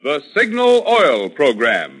The Signal Oil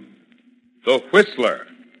Program. The Whistler.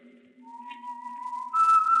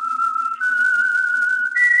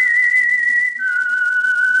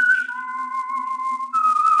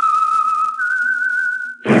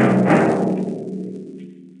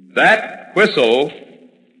 That whistle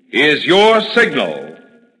is your signal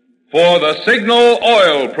for the Signal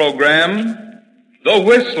Oil Program, The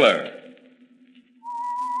Whistler.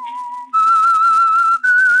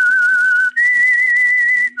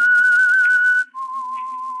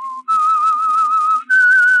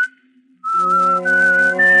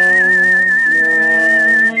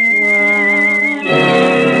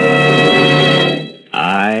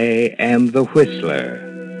 I am the Whistler,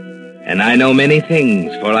 and I know many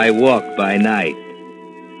things, for I walk by night.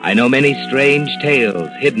 I know many strange tales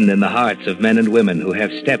hidden in the hearts of men and women who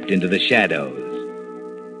have stepped into the shadows.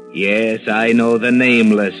 Yes, I know the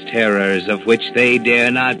nameless terrors of which they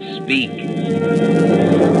dare not speak.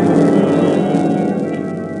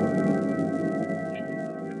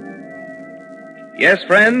 Yes,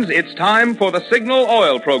 friends, it's time for the Signal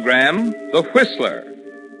Oil Program, The Whistler.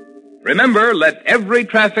 Remember, let every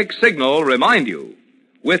traffic signal remind you,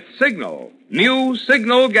 with Signal, new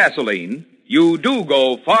Signal gasoline, you do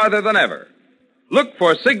go farther than ever. Look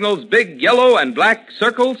for Signal's big yellow and black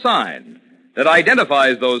circle sign that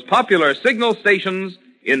identifies those popular signal stations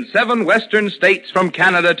in 7 western states from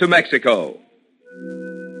Canada to Mexico.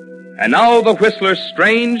 And now the Whistler's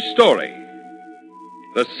strange story,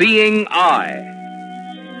 The Seeing Eye.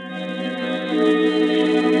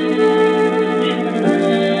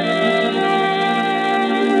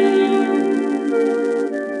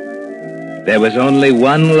 There was only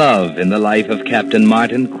one love in the life of Captain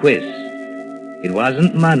Martin Quiss. It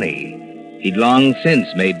wasn't money. He'd long since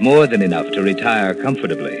made more than enough to retire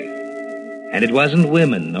comfortably. And it wasn't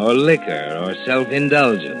women or liquor or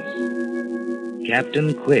self-indulgence.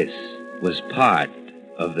 Captain Quiss was part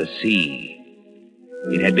of the sea.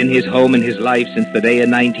 It had been his home and his life since the day in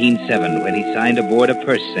 1907 when he signed aboard a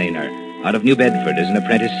purse seiner out of New Bedford as an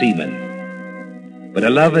apprentice seaman. But a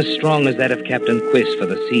love as strong as that of Captain Quiss for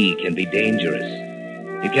the sea can be dangerous.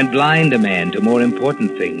 It can blind a man to more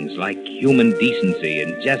important things like human decency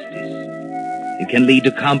and justice. It can lead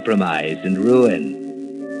to compromise and ruin.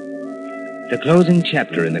 The closing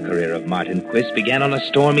chapter in the career of Martin Quiss began on a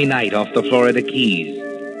stormy night off the Florida Keys,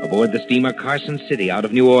 aboard the steamer Carson City out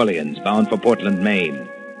of New Orleans, bound for Portland, Maine.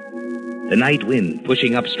 The night wind,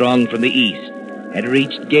 pushing up strong from the east, had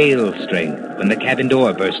reached gale strength when the cabin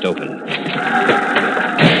door burst open.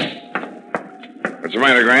 What's the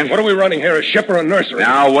matter, Grant? What are we running here, a ship or a nursery?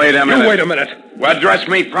 Now, wait a minute. You wait a minute. Well, address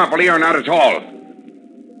me properly or not at all.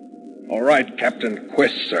 All right, Captain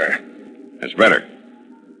Quiss, sir. That's better.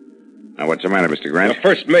 Now, what's the matter, Mr. Grant? The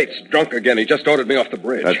first mate's drunk again. He just ordered me off the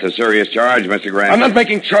bridge. That's a serious charge, Mr. Grant. I'm not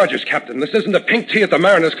making charges, Captain. This isn't a pink tea at the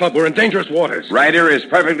Mariners Club. We're in dangerous waters. Ryder is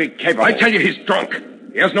perfectly capable. I tell you, he's drunk.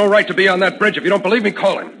 He has no right to be on that bridge. If you don't believe me,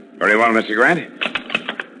 call him. Very well, Mr. Grant.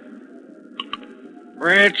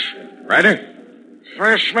 Bridge. Ryder?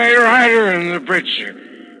 First mate Ryder in the bridge, sir.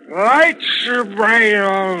 Lights are bright,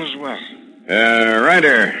 all's well.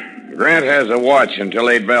 Ryder, Grant has a watch until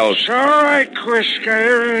 8 bells. It's all right, Quiss. Got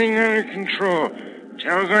everything under control.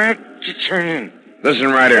 Tell Grant to turn in.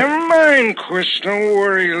 Listen, Ryder. Never mind, Quiss. Don't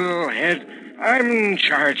worry, little head. I'm in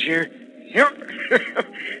charge here. Yep.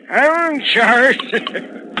 I'm in charge.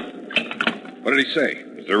 What did he say?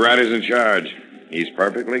 Mr. Ryder's in charge. He's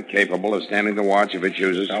perfectly capable of standing the watch if he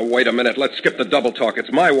chooses. Now, wait a minute. Let's skip the double talk.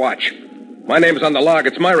 It's my watch. My name's on the log.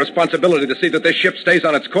 It's my responsibility to see that this ship stays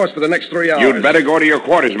on its course for the next 3 hours. You'd better go to your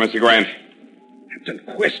quarters, Mr. Grant. Captain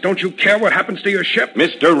Quiss, don't you care what happens to your ship?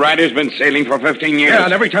 Mr. Ryder's been sailing for 15 years. Yeah,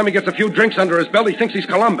 and every time he gets a few drinks under his belt, he thinks he's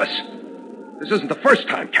Columbus. This isn't the first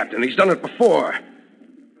time, Captain. He's done it before.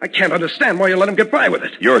 I can't understand why you let him get by with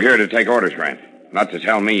it. You're here to take orders, Grant, not to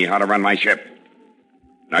tell me how to run my ship.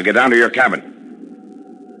 Now get down to your cabin.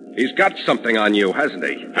 He's got something on you, hasn't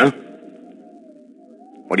he? Huh?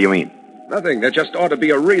 What do you mean? Nothing. There just ought to be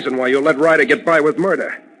a reason why you let Ryder get by with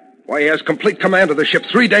murder. Why he has complete command of the ship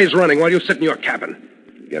 3 days running while you sit in your cabin.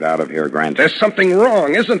 Get out of here, Grant. There's something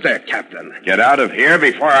wrong, isn't there, Captain? Get out of here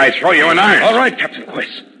before I throw you an iron. All right, Captain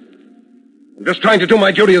Quiss. I'm just trying to do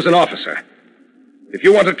my duty as an officer. If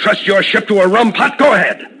you want to trust your ship to a rum pot, go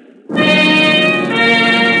ahead.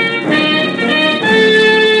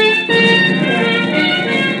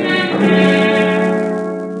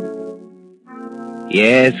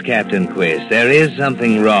 Yes, Captain Quiss, there is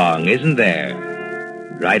something wrong, isn't there?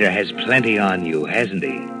 Ryder has plenty on you, hasn't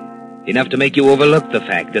he? Enough to make you overlook the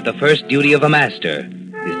fact that the first duty of a master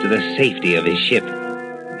is to the safety of his ship.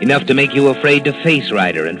 Enough to make you afraid to face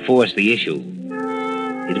Ryder and force the issue.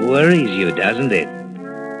 It worries you, doesn't it?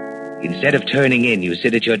 Instead of turning in, you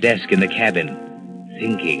sit at your desk in the cabin,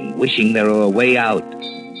 thinking, wishing there were a way out.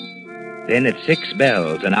 Then at 6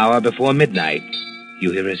 bells, an hour before midnight,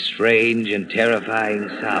 you hear a strange and terrifying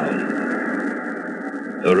sound.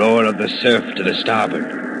 The roar of the surf to the starboard.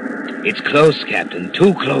 It's close, Captain,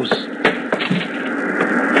 too close.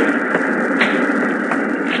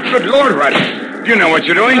 Good Lord, Ryder. Do you know what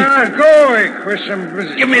you're doing? Go away, Chris. I'm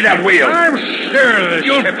busy. Give me that wheel. I'm sure of this.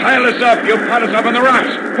 You'll pile us up. You'll pile us up on the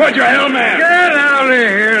rocks. Put your helm, man. Get out of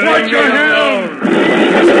here. Put Leave your me helm.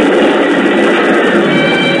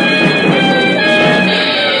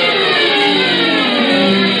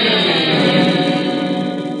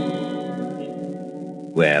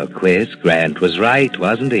 Well, Quiz, Grant was right,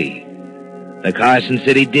 wasn't he? The Carson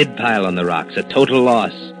City did pile on the rocks, a total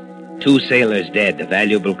loss. 2 sailors dead, a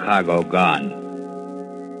valuable cargo gone.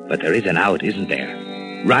 But there is an out, isn't there?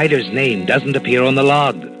 Ryder's name doesn't appear on the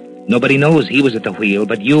log. Nobody knows he was at the wheel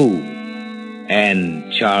but you.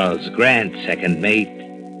 And Charles Grant, second mate.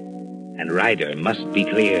 And Ryder must be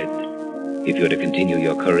cleared if you're to continue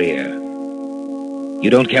your career. You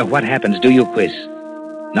don't care what happens, do you, Quiz?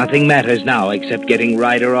 Nothing matters now except getting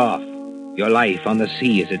Ryder off. Your life on the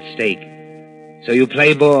sea is at stake. So you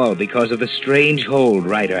play ball because of the strange hold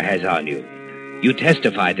Ryder has on you. You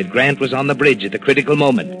testify that Grant was on the bridge at the critical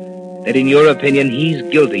moment, that in your opinion he's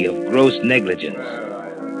guilty of gross negligence.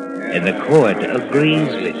 And the court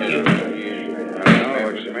agrees with you.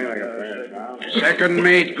 Second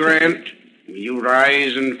mate Grant, will you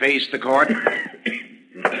rise and face the court?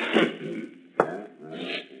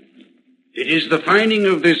 It is the finding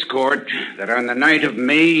of this court that on the night of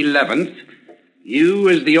May 11th, you,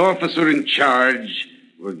 as the officer in charge,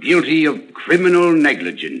 were guilty of criminal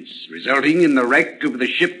negligence, resulting in the wreck of the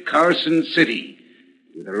ship Carson City,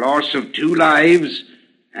 with the loss of 2 lives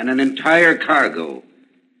and an entire cargo.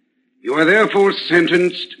 You are therefore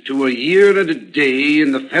sentenced to a year and a day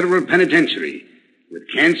in the federal penitentiary, with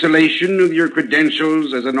cancellation of your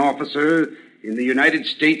credentials as an officer in the United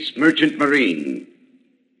States Merchant Marine.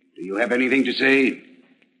 Do you have anything to say?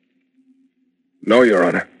 No, Your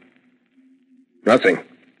Honor. Nothing.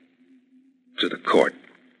 To the court.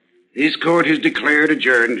 This court is declared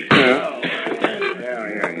adjourned.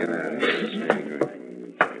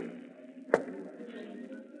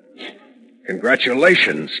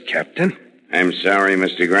 Congratulations, Captain. I'm sorry,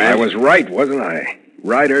 Mr. Grant. I was right, wasn't I?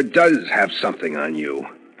 Ryder does have something on you.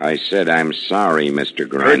 I said I'm sorry, Mr.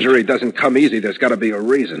 Grant. Perjury doesn't come easy. There's got to be a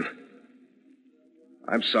reason.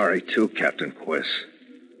 I'm sorry, too, Captain Quiz.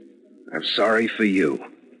 I'm sorry for you.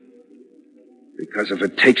 Because if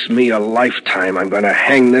it takes me a lifetime, I'm going to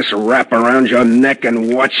hang this wrap around your neck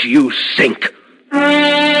and watch you sink.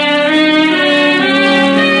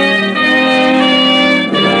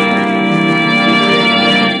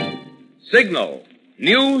 Signal.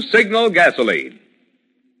 New Signal gasoline.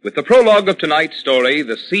 With the prologue of tonight's story,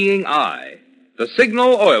 The Seeing Eye, the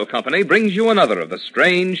Signal Oil Company brings you another of the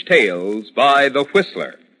strange tales by The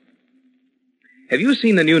Whistler. Have you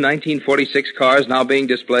seen the new 1946 cars now being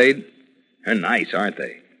displayed? They're nice, aren't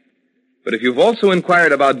they? But if you've also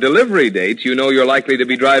inquired about delivery dates, you know you're likely to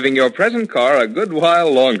be driving your present car a good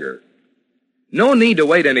while longer. No need to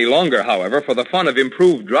wait any longer, however, for the fun of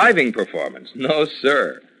improved driving performance. No,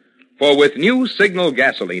 sir. For with new Signal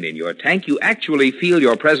gasoline in your tank, you actually feel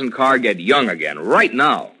your present car get young again, right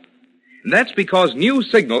now. And that's because new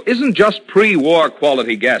Signal isn't just pre-war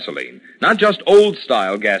quality gasoline, not just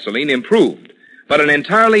old-style gasoline improved, but an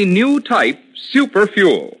entirely new type, super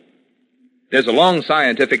fuel. There's a long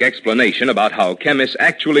scientific explanation about how chemists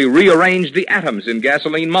actually rearranged the atoms in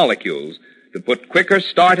gasoline molecules to put quicker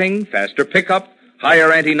starting, faster pickup,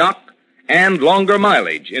 higher anti-knock, and longer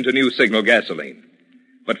mileage into new Signal gasoline.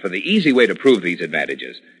 But for the easy way to prove these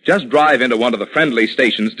advantages, just drive into one of the friendly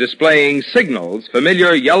stations displaying Signal's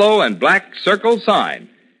familiar yellow and black circle sign.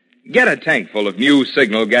 Get a tank full of new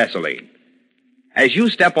Signal gasoline. As you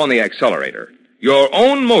step on the accelerator, your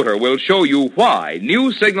own motor will show you why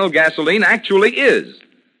new Signal gasoline actually is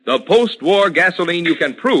the post-war gasoline you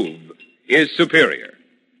can prove is superior.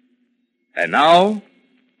 And now,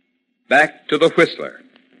 back to the Whistler.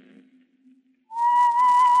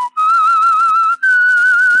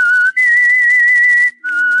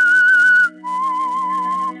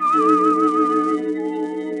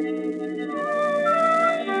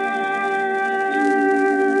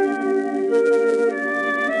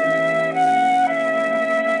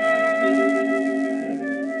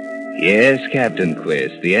 Yes, Captain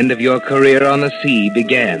Quiz, the end of your career on the sea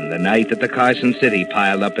began the night that the Carson City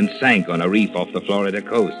piled up and sank on a reef off the Florida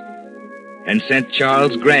coast and sent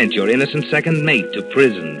Charles Grant, your innocent second mate, to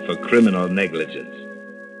prison for criminal negligence.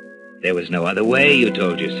 There was no other way, you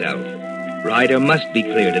told yourself. Ryder must be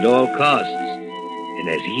cleared at all costs. And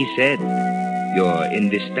as he said, you're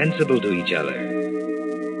indispensable to each other.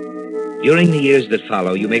 During the years that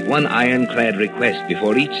follow, you make one ironclad request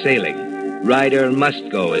before each sailing. Ryder must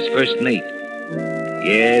go as first mate.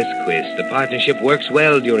 Yes, Quist, the partnership works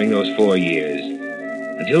well during those 4 years.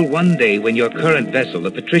 Until one day when your current vessel, the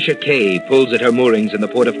Patricia K, pulls at her moorings in the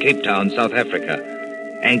port of Cape Town, South Africa,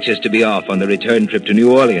 anxious to be off on the return trip to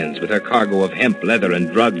New Orleans with her cargo of hemp, leather,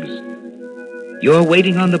 and drugs. You're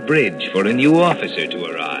waiting on the bridge for a new officer to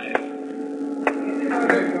arrive.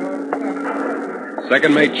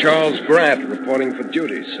 Second Mate Charles Grant reporting for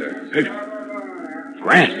duty, sir.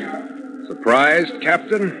 Grant? Surprised,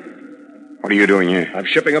 Captain? What are you doing here? I'm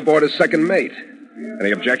shipping aboard as second mate.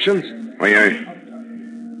 Any objections? Well,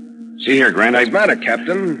 see here, Grant, What's the matter,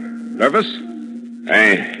 Captain? Nervous?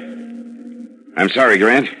 I'm sorry,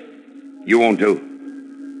 Grant. You won't do.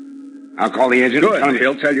 I'll call the agent. Good.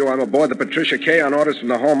 He'll tell you I'm aboard the Patricia K on orders from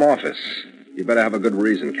the Home Office. You better have a good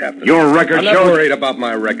reason, Captain. Your record I'm not shows... worried about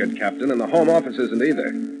my record, Captain, and the Home Office isn't either.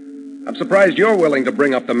 I'm surprised you're willing to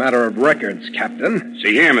bring up the matter of records, Captain.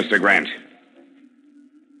 See here, Mr. Grant.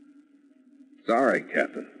 Sorry,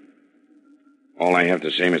 Captain. All I have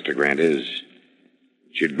to say, Mr. Grant, is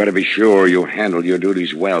that you'd better be sure you handle your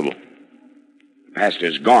duties well. The past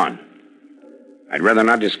is gone. I'd rather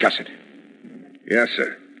not discuss it. Yes,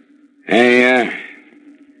 sir. Hey,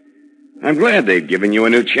 I'm glad they've given you a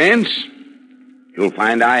new chance. You'll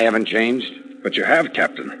find I haven't changed. But you have,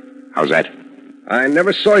 Captain. How's that? I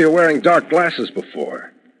never saw you wearing dark glasses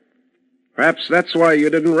before. Perhaps that's why you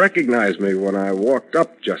didn't recognize me when I walked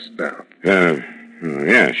up just now.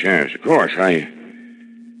 Yes, of course.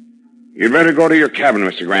 You'd better go to your cabin,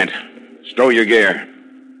 Mr. Grant. Stow your gear.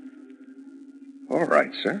 All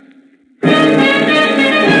right, sir.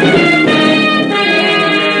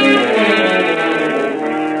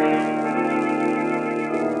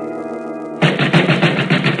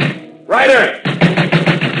 Ryder!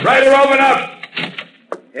 Ryder, open up!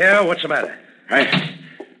 Yeah, what's the matter?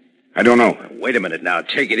 I don't know. Wait a minute now.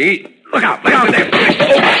 Take it easy. Look out there.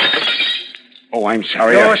 Oh, I'm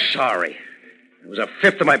sorry. You're sorry. It was a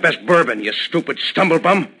fifth of my best bourbon, you stupid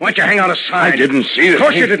stumblebum. Why'd you hang on a sign? I didn't see it. Of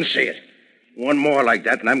course you didn't see it. One more like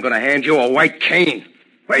that, and I'm going to hand you a white cane.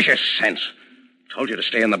 Where's your sense? Told you to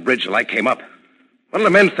stay on the bridge till I came up. What'll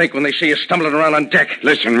the men think when they see you stumbling around on deck?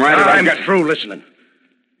 Listen, Ryder, I'm through listening.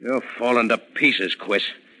 You're falling to pieces,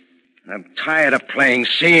 Quist. I'm tired of playing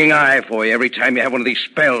seeing eye for you every time you have one of these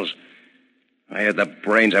spells. If I had the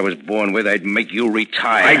brains I was born with, I'd make you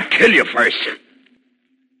retire. I'd kill you first.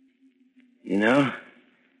 You know,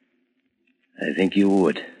 I think you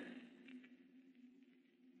would.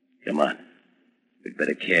 Come on. We'd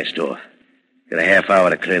better cast off. Got a half hour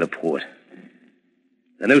to clear the port.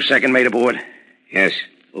 The new second mate aboard? Yes.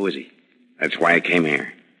 Who is he? That's why I came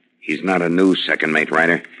here. He's not a new second mate,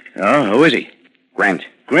 Ryder. Oh, who is he? Grant.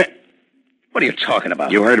 Grant? What are you talking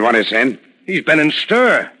about? You heard what I said? He's been in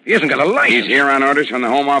stir. He hasn't got a license. He's here on orders from the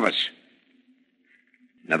Home Office.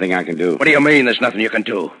 Nothing I can do. What do you mean there's nothing you can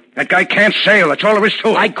do? That guy can't sail. That's all there is to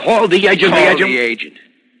it. I called the agent. Call the agent.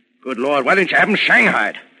 Good Lord, why didn't you have him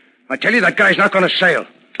shanghaied? I tell you, that guy's not going to sail.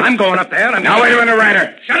 I'm going up there, and I'm... Now, wait a minute,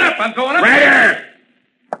 Ryder. Shut up, I'm going up Ryder!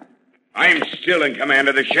 I'm still in command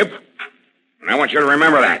of the ship, and I want you to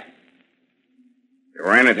remember that. If there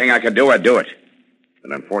were anything I could do, I'd do it.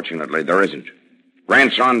 But unfortunately, there isn't.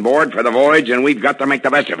 Grant's on board for the voyage, and we've got to make the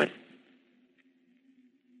best of it.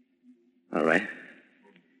 All right.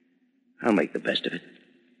 I'll make the best of it.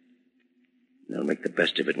 And I'll make the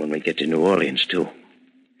best of it when we get to New Orleans, too.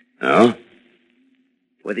 Oh?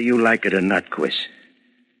 Whether you like it or not, Quist,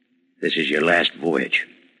 this is your last voyage.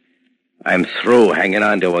 I'm through hanging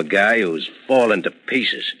on to a guy who's fallen to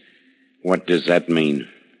pieces. What does that mean?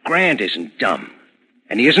 Grant isn't dumb,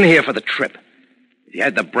 and he isn't here for the trip. If you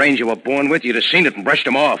had the brains you were born with, you'd have seen it and brushed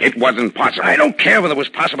him off. It wasn't possible. I don't care whether it was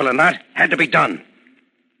possible or not. Had to be done.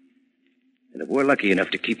 And if we're lucky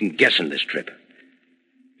enough to keep him guessing this trip,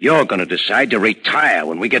 you're going to decide to retire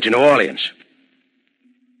when we get to New Orleans.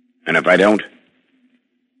 And if I don't?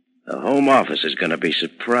 The Home Office is going to be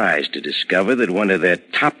surprised to discover that one of their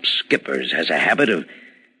top skippers has a habit of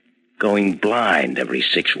going blind every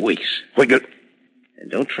 6 weeks. What? And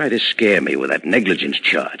don't try to scare me with that negligence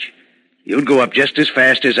charge. You'd go up just as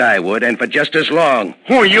fast as I would, and for just as long.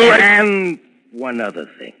 Who are you? And one other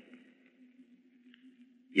thing.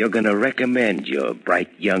 You're going to recommend your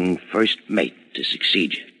bright young first mate to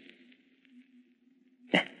succeed you.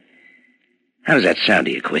 How does that sound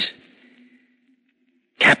to you, Quist?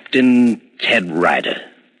 Captain Ted Ryder.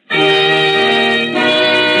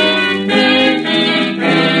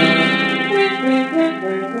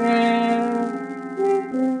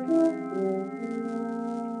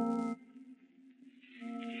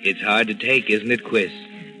 It's hard to take, isn't it, Quiz?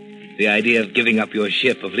 The idea of giving up your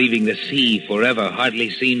ship, of leaving the sea forever, hardly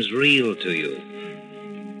seems real to you.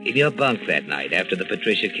 In your bunk that night, after the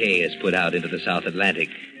Patricia K is put out into the South Atlantic,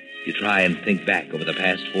 you try and think back over the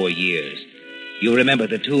past 4 years. You remember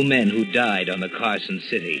the 2 men who died on the Carson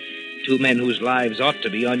City, 2 men whose lives ought to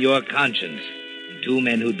be on your conscience, 2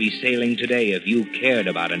 men who'd be sailing today if you cared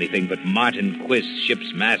about anything but Martin Quiz,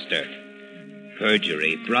 ship's master.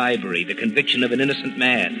 Perjury, bribery, the conviction of an innocent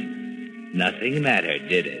man. Nothing mattered,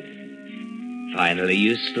 did it? Finally,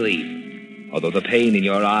 you sleep, although the pain in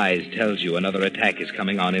your eyes tells you another attack is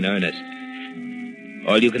coming on in earnest.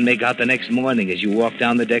 All you can make out the next morning as you walk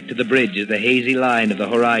down the deck to the bridge is the hazy line of the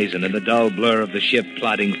horizon and the dull blur of the ship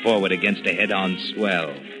plodding forward against a head-on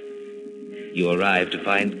swell. You arrive to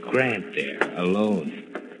find Grant there, alone.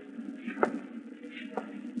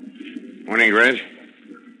 Morning, Grant.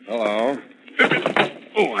 Hello.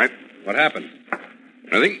 Oh, What happened?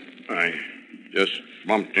 nothing. I just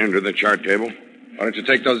bumped into the chart table. Why don't you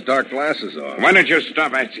take those dark glasses off? Why don't you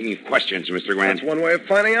stop asking me questions, Mr. Grant? That's one way of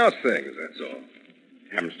finding out things, that's all.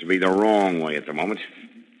 Happens to be the wrong way at the moment.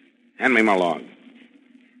 Hand me my log.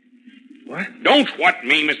 What? Don't what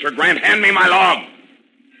me, Mr. Grant. Hand me my log.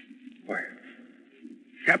 Why,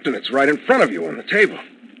 Captain, it's right in front of you on the table.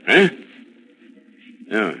 Huh?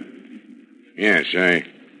 Oh. Yes, I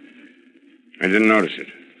didn't notice it.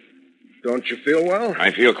 Don't you feel well?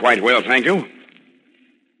 I feel quite well, thank you.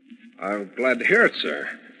 I'm glad to hear it, sir.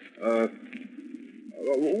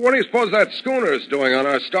 What do you suppose that schooner is doing on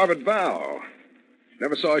our starboard bow?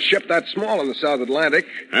 Never saw a ship that small in the South Atlantic.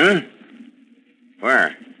 Huh?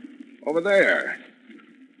 Where? Over there.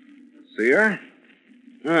 See her?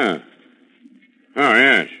 Huh. Oh,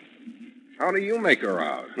 yes. How do you make her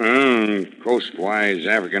out? Coastwise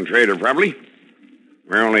African trader, probably.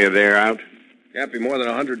 We're only a day out. Can't be more than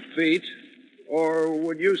 100 feet. Or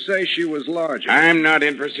would you say she was larger? I'm not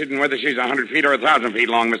interested in whether she's 100 feet or 1,000 feet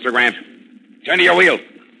long, Mr. Grant. Turn to your wheel.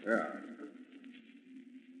 Yeah.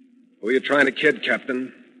 Who are you trying to kid,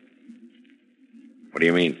 Captain? What do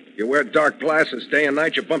you mean? You wear dark glasses day and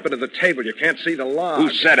night, you bump into the table, you can't see the log. Who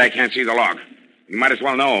said I can't see the log? You might as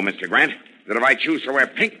well know, Mr. Grant, that if I choose to wear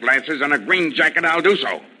pink glasses and a green jacket, I'll do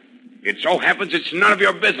so. It so happens it's none of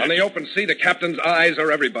your business. On the open sea, the captain's eyes are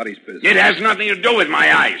everybody's business. It has nothing to do with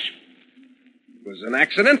my eyes. It was an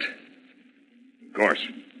accident? Of course.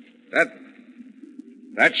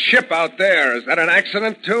 That ship out there, is that an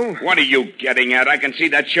accident, too? What are you getting at? I can see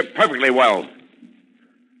that ship perfectly well.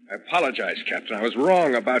 I apologize, Captain. I was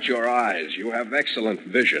wrong about your eyes. You have excellent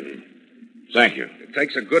vision. Thank you. It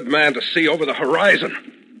takes a good man to see over the horizon.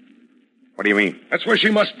 What do you mean? That's where she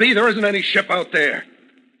must be. There isn't any ship out there.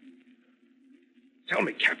 Tell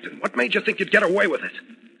me, Captain, what made you think you'd get away with it?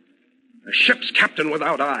 A ship's captain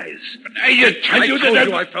without eyes. But I told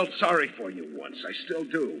you I felt sorry for you once. I still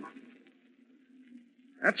do.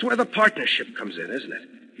 That's where the partnership comes in, isn't it?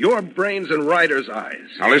 Your brains and Ryder's eyes.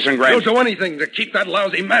 Now listen, Grant. You'll do anything to keep that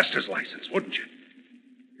lousy master's license, wouldn't you?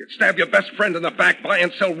 You'd stab your best friend in the back, buy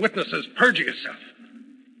and sell witnesses, perjure yourself.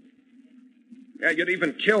 Yeah, you'd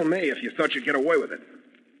even kill me if you thought you'd get away with it.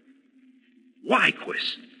 Why,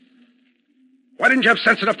 Quiz? Why didn't you have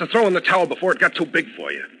sense enough to throw in the towel before it got too big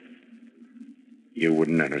for you? You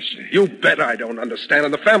wouldn't understand. You bet I don't understand,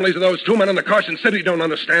 and the families of those 2 men in the Carson City don't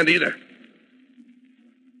understand either.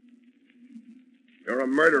 You're a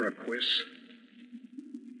murderer, Quiz.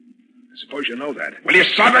 I suppose you know that. Will you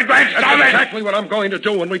stop it, Grant? Stop That's it! exactly what I'm going to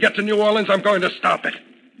do. When we get to New Orleans, I'm going to stop it.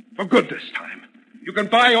 For good this time. You can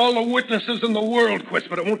buy all the witnesses in the world, Quiz,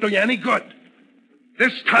 but it won't do you any good.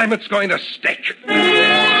 This time it's going to stick.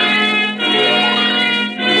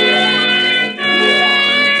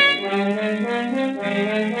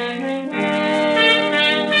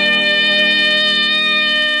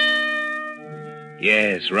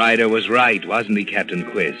 Yes, Ryder was right, wasn't he, Captain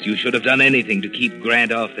Quiz? You should have done anything to keep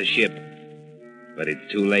Grant off the ship. But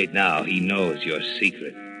it's too late now. He knows your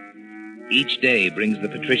secret. Each day brings the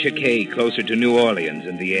Patricia K closer to New Orleans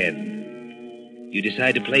in the end. You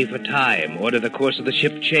decide to play for time, order the course of the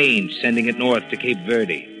ship change, sending it north to Cape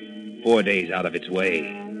Verde, 4 days out of its way,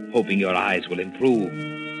 hoping your eyes will improve.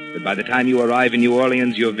 That by the time you arrive in New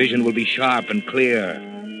Orleans, your vision will be sharp and clear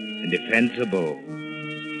and defensible.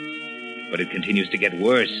 But it continues to get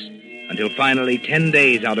worse, until finally 10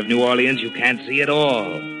 days out of New Orleans, you can't see at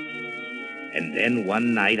all. And then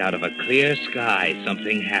one night, out of a clear sky,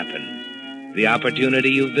 something happens. The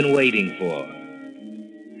opportunity you've been waiting for.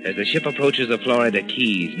 As the ship approaches the Florida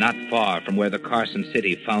Keys, not far from where the Carson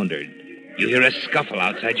City foundered, you hear a scuffle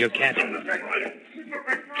outside your cabin.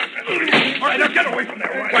 All right, now get away from there,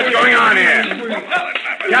 Ryder. What's going on here?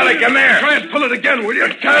 Kelly, come here. Try and pull it again, will you?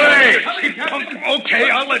 Kelly! Okay,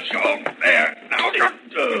 I'll let you go. There. Now,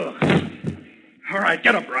 all right,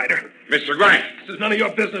 get up, Ryder. Mr. Grant. This is none of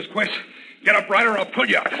your business, Quest. Get up, Ryder, or I'll pull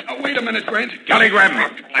you out. Now, wait a minute, Grant. Kelly, grab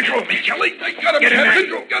me. Let go of me, Kelly. I got him, Get in Captain.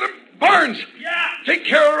 there. Got him. Barnes. Yeah. Take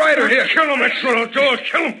care of Ryder here. Kill him, Extra. Joe,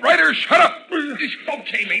 kill him. Ryder, shut up.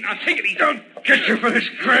 Okay, mate. Now take it easy. Don't get you for this,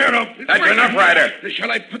 Grant. That's enough, Ryder.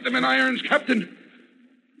 Shall I put them in irons, Captain?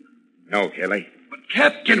 No, Kelly. But, It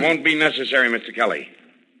Captain... won't be necessary, Mr. Kelly.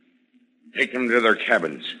 Take them to their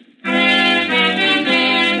cabins.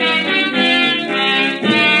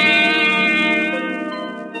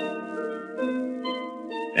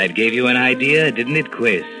 That gave you an idea, didn't it,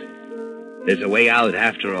 Quiz? There's a way out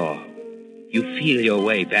after all. You feel your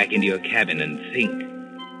way back into your cabin and think.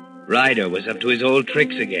 Ryder was up to his old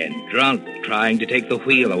tricks again, drunk, trying to take the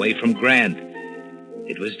wheel away from Grant.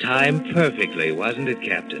 It was timed perfectly, wasn't it,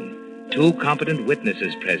 Captain? 2 competent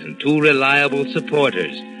witnesses present, 2 reliable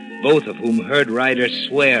supporters, both of whom heard Ryder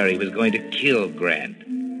swear he was going to kill Grant.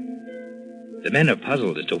 The men are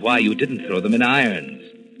puzzled as to why you didn't throw them in irons,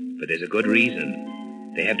 but there's a good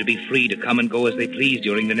reason. They have to be free to come and go as they please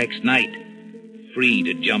during the next night. Free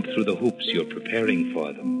to jump through the hoops you're preparing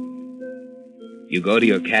for them. You go to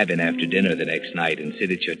your cabin after dinner the next night and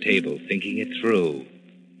sit at your table thinking it through.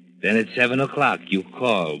 Then at 7 o'clock you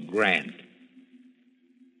call Grant.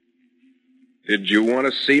 Did you want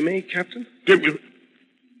to see me, Captain?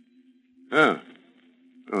 Oh,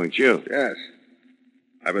 it's you. Yes.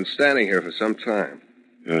 I've been standing here for some time.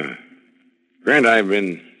 Grant, I've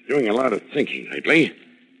been doing a lot of thinking lately.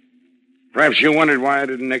 Perhaps you wondered why I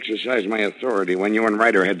didn't exercise my authority when you and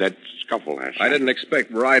Ryder had that scuffle last night. I didn't expect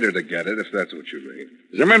Ryder to get it, if that's what you mean.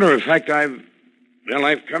 As a matter of fact, I've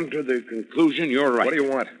come to the conclusion you're right. What do you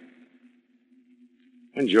want?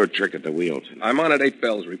 When's your trick at the wheel tonight? I'm on at 8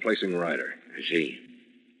 bells replacing Ryder. I see.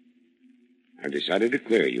 I've decided to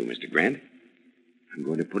clear you, Mr. Grant. I'm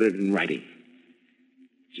going to put it in writing.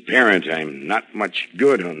 As a parent, I'm not much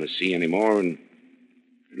good on the sea anymore, and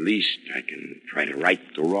at least I can try to right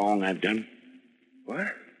the wrong I've done.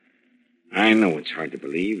 What? I know it's hard to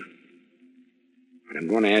believe, but I'm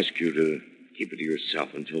going to ask you to keep it to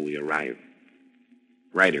yourself until we arrive.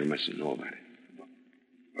 Ryder mustn't know about it.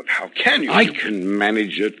 But how can you? I can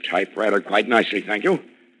manage a typewriter quite nicely, thank you.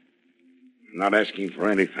 I'm not asking for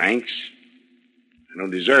any thanks. I don't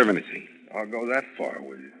deserve anything. I'll go that far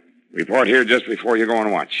with you. Report here just before you go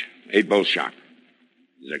on watch. 8 Bull shop.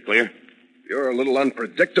 Is that clear? You're a little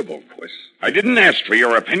unpredictable, Quiz. I didn't ask for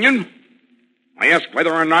your opinion. I asked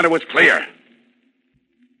whether or not it was clear.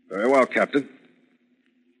 Very well, Captain.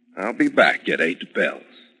 I'll be back at 8 bells.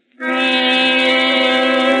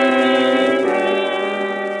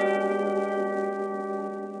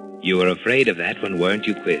 You were afraid of that one, weren't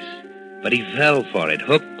you, Quiz? But he fell for it,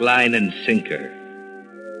 hook, line, and sinker.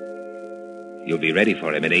 You'll be ready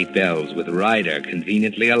for him at 8 bells with Ryder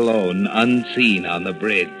conveniently alone, unseen on the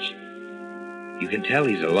bridge. You can tell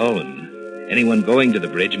he's alone. Anyone going to the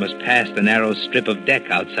bridge must pass the narrow strip of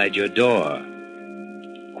deck outside your door.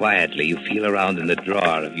 Quietly, you feel around in the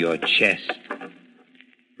drawer of your chest.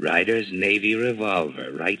 Ryder's Navy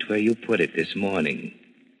revolver, right where you put it this morning.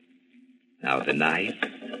 Now the knife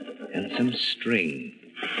and some string.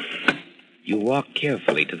 You walk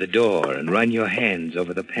carefully to the door and run your hands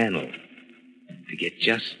over the panel to get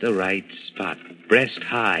just the right spot, breast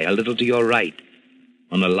high, a little to your right,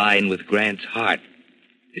 on a line with Grant's heart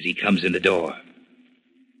as he comes in the door.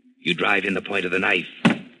 You drive in the point of the knife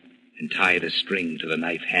and tie the string to the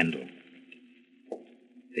knife handle.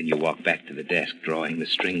 Then you walk back to the desk, drawing the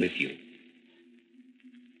string with you.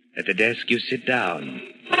 At the desk, you sit down.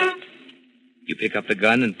 You pick up the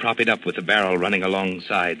gun and prop it up with the barrel running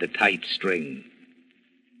alongside the tight string.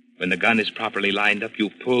 When the gun is properly lined up, you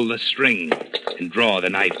pull the string and draw the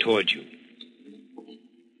knife toward you.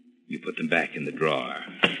 You put them back in the drawer.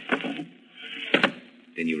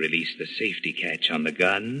 Then you release the safety catch on the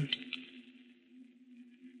gun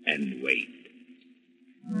and wait.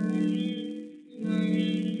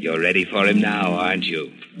 You're ready for him now, aren't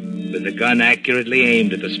you? With the gun accurately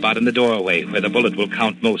aimed at the spot in the doorway where the bullet will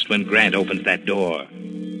count most when Grant opens that door.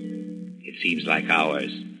 It seems like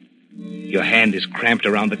hours. Your hand is cramped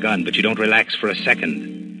around the gun, but you don't relax for a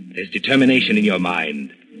second. There's determination in your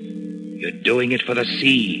mind. You're doing it for the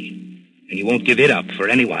sea, and you won't give it up for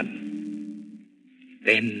anyone.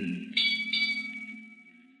 Then...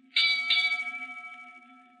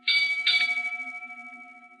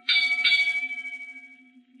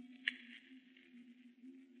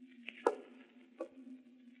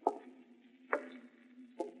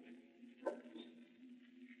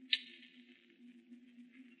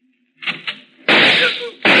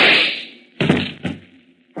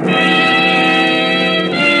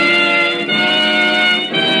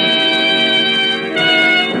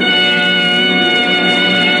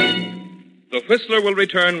 Whistler will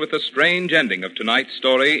return with the strange ending of tonight's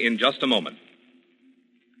story in just a moment.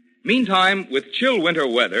 Meantime, with chill winter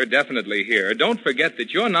weather definitely here, don't forget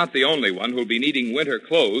that you're not the only one who'll be needing winter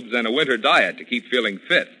clothes and a winter diet to keep feeling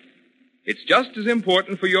fit. It's just as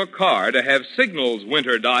important for your car to have Signal's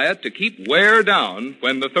winter diet to keep wear down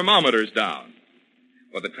when the thermometer's down.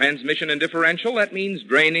 For the transmission and differential, that means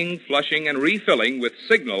draining, flushing, and refilling with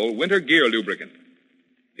Signal winter gear lubricant.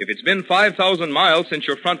 If it's been 5,000 miles since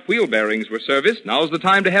your front wheel bearings were serviced, now's the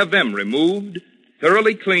time to have them removed,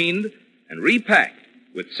 thoroughly cleaned, and repacked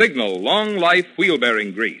with Signal long-life wheel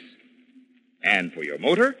bearing grease. And for your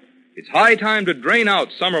motor, it's high time to drain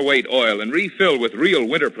out summer weight oil and refill with real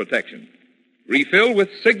winter protection. Refill with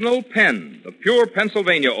Signal Pen, the pure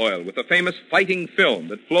Pennsylvania oil with the famous fighting film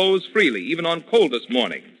that flows freely even on coldest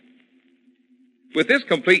mornings. With this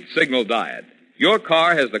complete Signal diet, your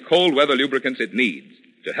car has the cold weather lubricants it needs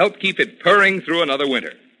to help keep it purring through another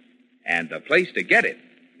winter. And the place to get it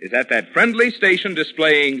is at that friendly station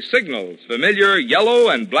displaying Signal's familiar yellow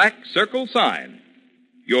and black circle sign,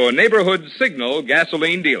 your neighborhood Signal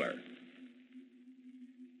gasoline dealer.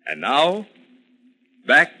 And now,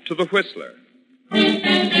 back to the Whistler.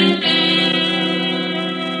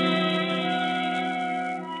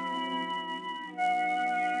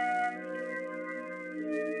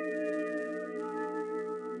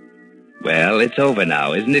 Well, it's over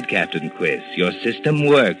now, isn't it, Captain Quiss? Your system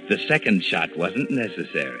worked. The second shot wasn't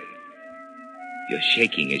necessary. You're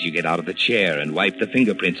shaking as you get out of the chair and wipe the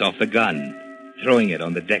fingerprints off the gun, throwing it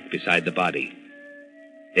on the deck beside the body.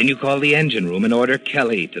 Then you call the engine room and order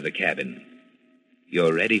Kelly to the cabin.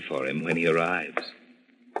 You're ready for him when he arrives.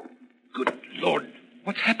 Good Lord,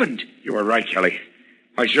 what's happened? You were right, Kelly.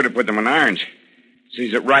 I should have put them in irons.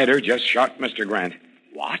 Sees that Ryder just shot Mr. Grant.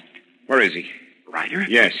 What? Where is he? Ryder?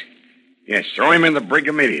 Yes. Yes, throw him in the brig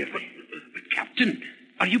immediately. But, Captain,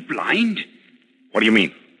 are you blind? What do you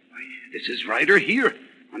mean? This is Ryder here,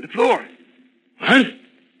 on the floor. What?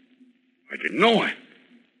 I didn't know it.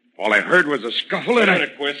 All I heard was a scuffle and Wait a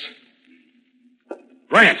minute, Quiss.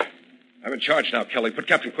 Grant! I'm in charge now, Kelly. Put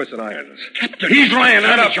Captain Quiss in irons. Captain! He's lying.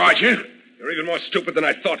 I'm in charge here. You're even more stupid than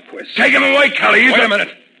I thought, Quiss. Take him away, Kelly. Wait a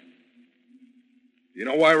minute. You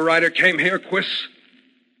know why Ryder came here, Quiss?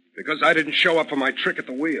 Because I didn't show up for my trick at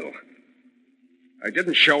the wheel. I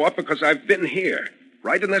didn't show up because I've been here,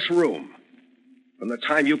 right in this room, from the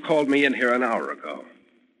time you called me in here an hour ago.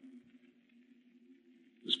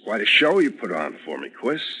 It was quite a show you put on for me,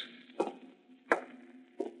 Quiss.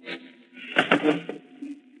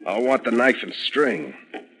 I'll want the knife and string.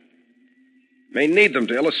 May need them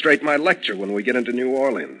to illustrate my lecture when we get into New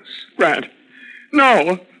Orleans. Grant.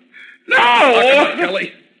 No. No! Lock him up,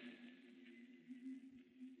 Kelly.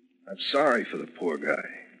 I'm sorry for the poor guy.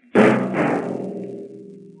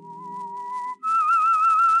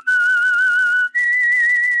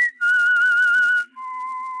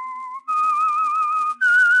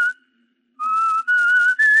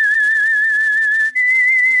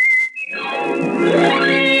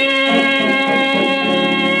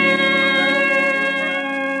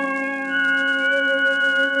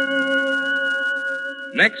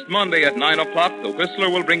 Next Monday at 9 o'clock, the Whistler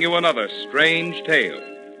will bring you another strange tale.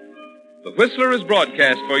 The Whistler is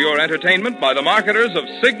broadcast for your entertainment by the marketers of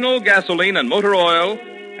Signal gasoline and motor oil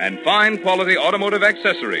and fine quality automotive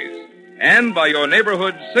accessories, and by your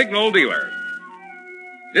neighborhood Signal dealer.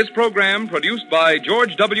 This program, produced by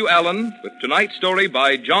George W. Allen, with tonight's story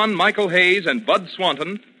by John Michael Hayes and Bud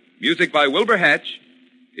Swanton, music by Wilbur Hatch,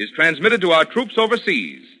 is transmitted to our troops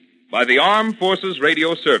overseas by the Armed Forces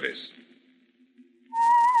Radio Service.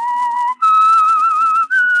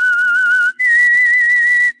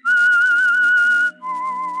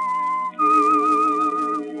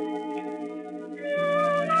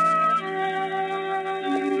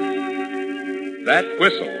 That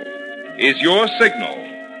whistle is your signal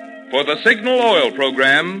for the Signal Oil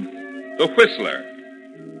program, The Whistler.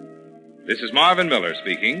 This is Marvin Miller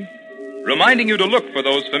speaking, reminding you to look for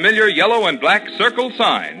those familiar yellow and black circle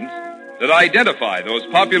signs that identify those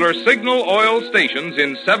popular Signal Oil stations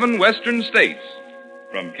in 7 western states,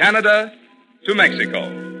 from Canada to Mexico.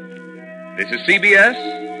 This is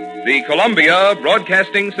CBS, the Columbia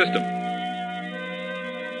Broadcasting System.